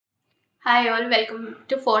Hi all, welcome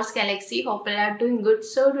to forceGalaxy. Hope you are doing good.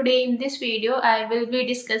 So today in this video I will be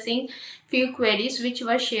discussing few queries which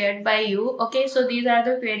were shared by you. Okay, so these are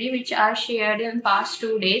the queries which are shared in past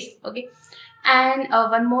 2 days. Okay, and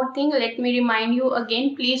one more thing, let me remind you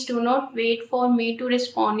again, please do not wait for me to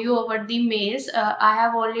respond you over the mails. I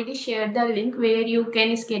have already shared the link where you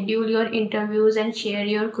can schedule your interviews and share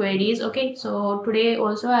your queries. Okay, so today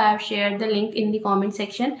also I have shared the link in the comment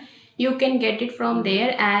section. You can get it from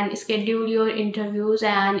there and schedule your interviews,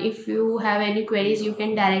 and if you have any queries you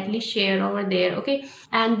can directly share over there. Okay,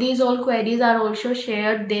 and these all queries are also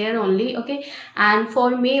shared there only. Okay, and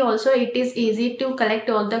for me also it is easy to collect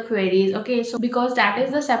all the queries. Okay, so because that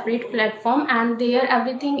is the separate platform and there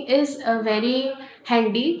everything is very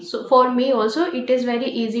handy, so for me also it is very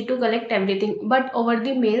easy to collect everything, but over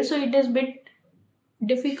the mail so it is bit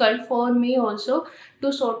difficult for me also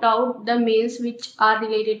to sort out the mails which are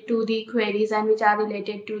related to the queries and which are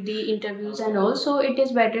related to the interviews, and also it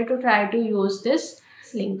is better to try to use this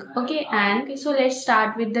link. Okay, and okay, so let's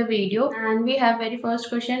start with the video. And we have very first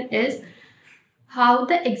question is how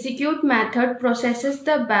the execute method processes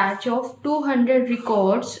the batch of 200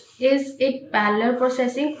 records. Is it parallel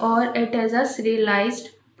processing or it is a serialized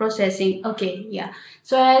processing? Okay, yeah.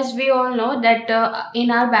 So as we all know that in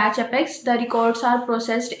our batch apex the records are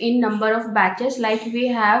processed in number of batches, like we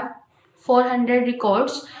have 400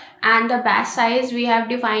 records and the batch size we have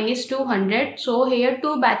defined is 200. So here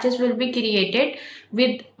two batches will be created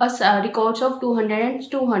with records of 200 and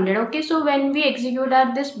 200. Okay, so when we execute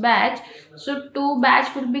our this batch, so two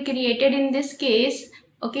batch will be created in this case.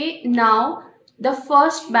 Okay, now the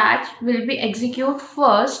first batch will be execute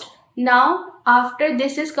first. Now after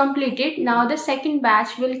this is completed, now the second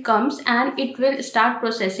batch will comes and it will start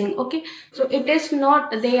processing. Okay, so it is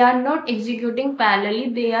not, they are not executing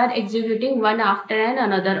parallelly, they are executing one after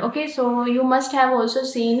another. Okay, so you must have also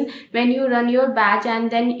seen when you run your batch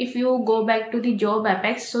and then if you go back to the job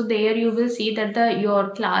apex, so there you will see that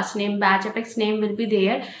your class name, batch apex name will be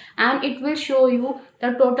there, and it will show you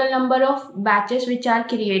the total number of batches which are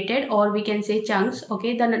created, or we can say chunks.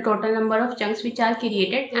 Okay, the total number of chunks which are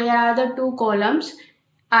created. There are the two columns.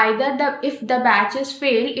 Either if the batch is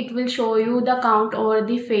failed, it will show you the count over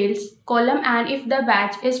the fails column, and if the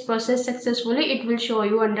batch is processed successfully, it will show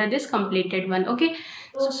you under this completed one. Okay,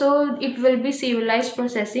 so it will be serialized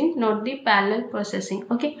processing, not the parallel processing.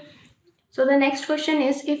 Okay, so the next question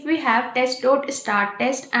is, if we have test.start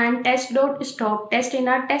test and test.stop test in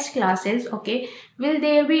our test classes, okay, will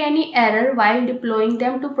there be any error while deploying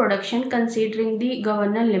them to production considering the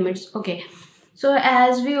governor limits? Okay, so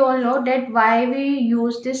as we all know that why we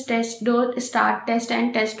use this test.start test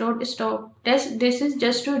and test.stop test, this is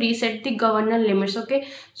just to reset the governor limits. Okay,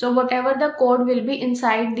 so whatever the code will be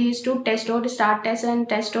inside these two test.start test and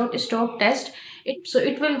test.stop test,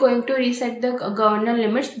 it will going to reset the governor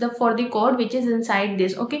limits for the code which is inside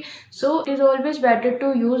this. Okay, so it is always better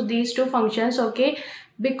to use these two functions. Okay,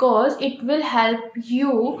 because it will help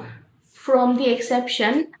you from the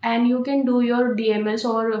exception and you can do your DMS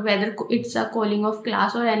or whether it's a calling of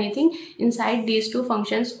class or anything inside these two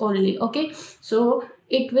functions only. Okay, so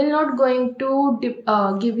it will not going to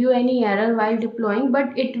give you any error while deploying,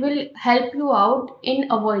 but it will help you out in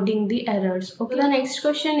avoiding the errors. Okay, the next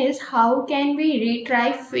question is, how can we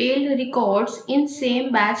retry failed records in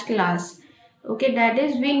same batch class? Okay, that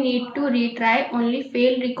is we need to retry only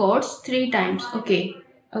failed records 3 times. Okay,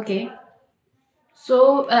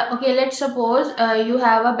 so okay, let's suppose you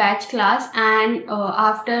have a batch class, and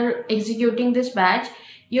after executing this batch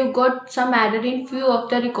you got some error in few of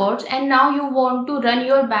the records, and now you want to run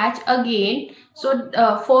your batch again, so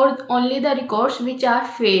for only the records which are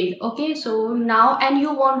failed. Okay, so now and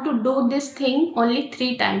you want to do this thing only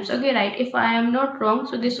 3 times. Okay, right, if I am not wrong,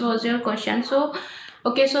 so this was your question. So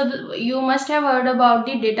okay, so you must have heard about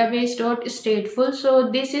the database.stateful. So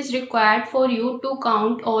this is required for you to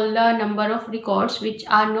count all the number of records which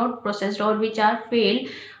are not processed or which are failed.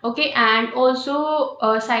 Okay, and also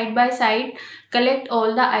side by side collect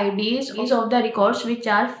all the IDs of the records which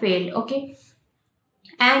are failed. Okay,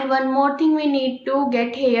 and one more thing we need to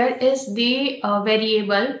get here is the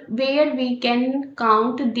variable where we can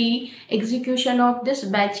count the execution of this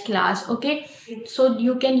batch class. Okay, so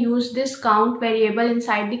you can use this count variable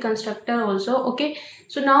inside the constructor also. Okay,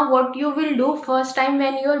 so now what you will do, first time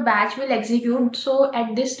when your batch will execute, so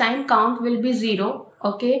at this time count will be 0.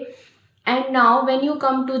 Okay, and now when you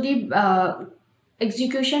come to the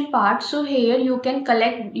execution part, so here you can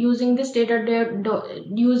collect using this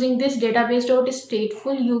using this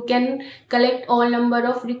database.stateful, you can collect all number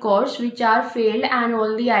of records which are failed and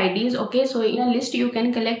all the IDs. Okay, so in a list you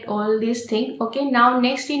can collect all these things. Okay, now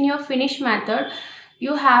next in your finish method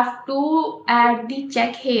you have to add the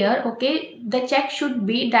check here. Okay, the check should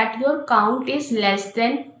be that your count is less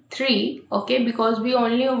than 3. Okay, because we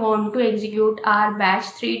only want to execute our batch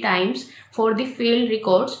 3 times for the failed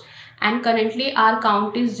records, and currently our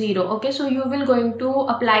count is 0. Okay, so you will going to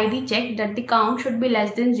apply the check that the count should be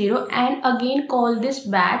less than 0, and again call this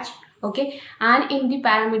batch. Okay, and in the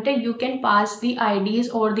parameter you can pass the IDs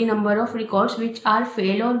or the number of records which are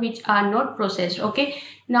failed or which are not processed. Okay,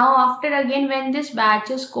 now after again when this batch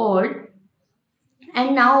is called,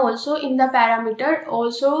 and now also in the parameter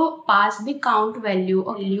also pass the count value.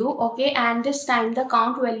 Okay, and this time the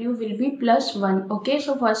count value will be +1. Okay,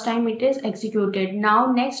 so first time it is executed. Now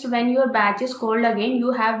next, when your batch is called again,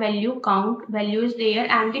 you have value, count value is there,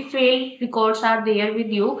 and the failed records are there with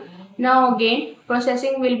you. Now again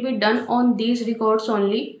processing will be done on these records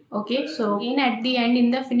only. Okay, so again at the end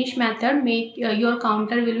in the finish method, make your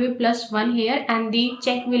counter will be +1 here, and the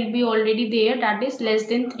check will be already there, that is less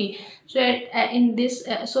than 3. So in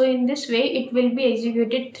this way it will be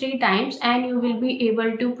executed 3 times, and you will be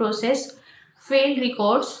able to process failed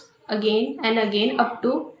records again and again up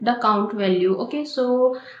to the count value. Okay,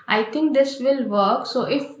 so I think this will work. So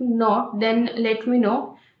if not, then let me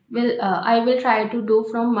know. I will try to do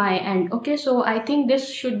from my end. Okay, so I think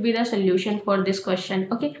this should be the solution for this question.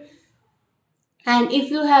 Okay, and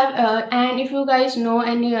if you have and if you guys know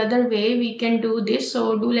any other way we can do this,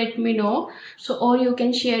 so do let me know. So, or you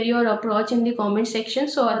can share your approach in the comment section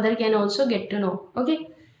so other can also get to know. Okay,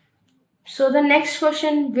 so the next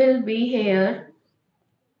question will be here.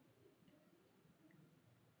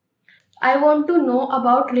 I want to know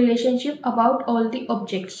about relationship about all the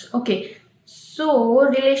objects. Okay, so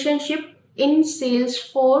relationship in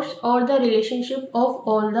Salesforce or the relationship of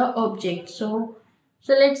all the objects. So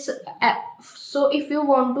let's so if you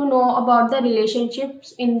want to know about the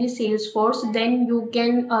relationships in the Salesforce, then you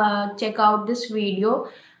can check out this video.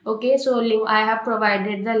 Okay, so I have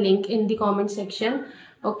provided the link in the comment section.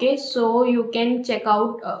 Okay, so you can check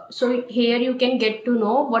out so here you can get to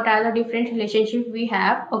know what are the different relationships we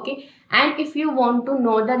have. Okay, and if you want to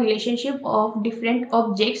know the relationship of different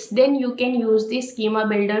objects, then you can use the schema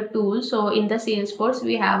builder tool. So in the Salesforce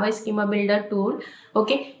we have a schema builder tool.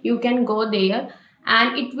 Okay, you can go there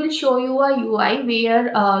and it will show you a UI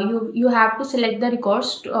where you have to select the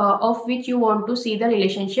records of which you want to see the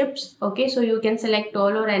relationships. Okay, so you can select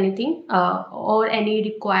all or anything or any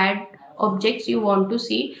required objects you want to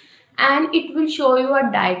see, and it will show you a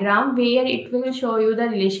diagram where it will show you the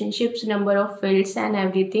relationships, number of fields and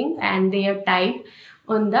everything and their type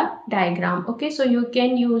on the diagram. Okay, so you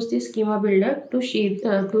can use the schema builder to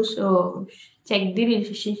check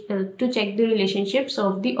the relationships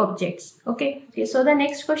of the objects. Okay, so the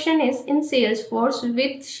next question is, in Salesforce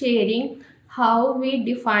with sharing, how we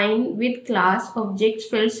define with class objects,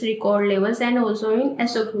 fields, record levels, and also in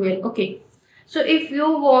SQL. Okay, so if you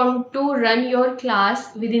want to run your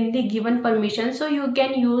class within the given permission, so you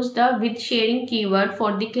can use the with sharing keyword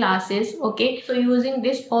for the classes. Okay, so using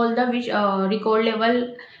this all the which record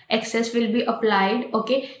level access will be applied.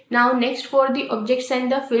 Okay, now next for the objects and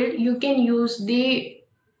the field, you can use the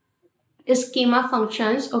schema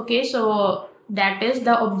functions. Okay, so that is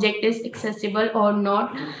the object is accessible or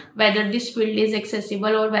not, whether this field is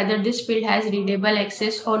accessible or whether this field has readable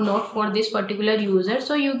access or not for this particular user.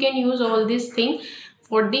 So you can use all these things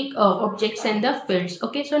for the objects and the fields.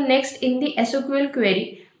 Okay, so next in the SQL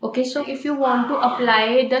query. Okay, so if you want to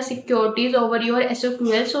apply the securities over your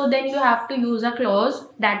SQL, so then you have to use a clause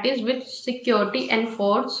that is with security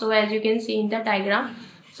enforced. So as you can see in the diagram,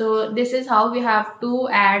 so this is how we have to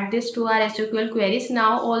add this to our SQL queries.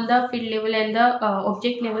 Now all the field level and the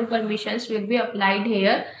object level permissions will be applied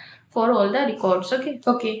here for all the records.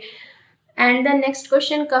 Okay. And the next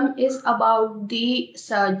question is about the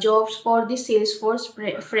jobs for the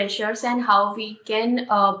Salesforce freshers and how we can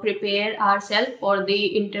prepare ourselves for the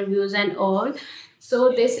interviews and all.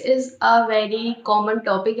 So this is a very common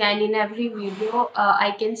topic, and in every video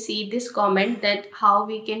I can see this comment that how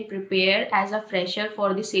we can prepare as a fresher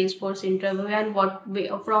for the Salesforce interview and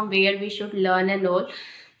from where we should learn and all.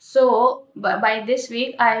 So by this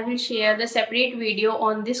week I will share the separate video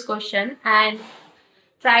on this question and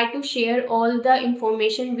try to share all the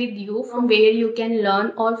information with you from where you can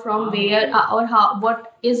learn or from where or how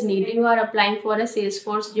what is needed you are applying for a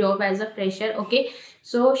Salesforce job as a fresher. Okay,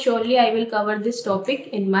 so surely I will cover this topic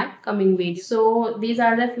in my coming video. So these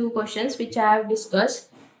are the few questions which I have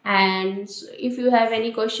discussed, and if you have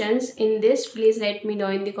any questions in this, please let me know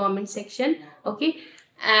in the comment section. Okay,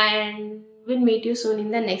 and we'll meet you soon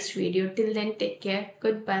in the next video. Till then, take care.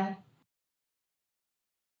 Goodbye.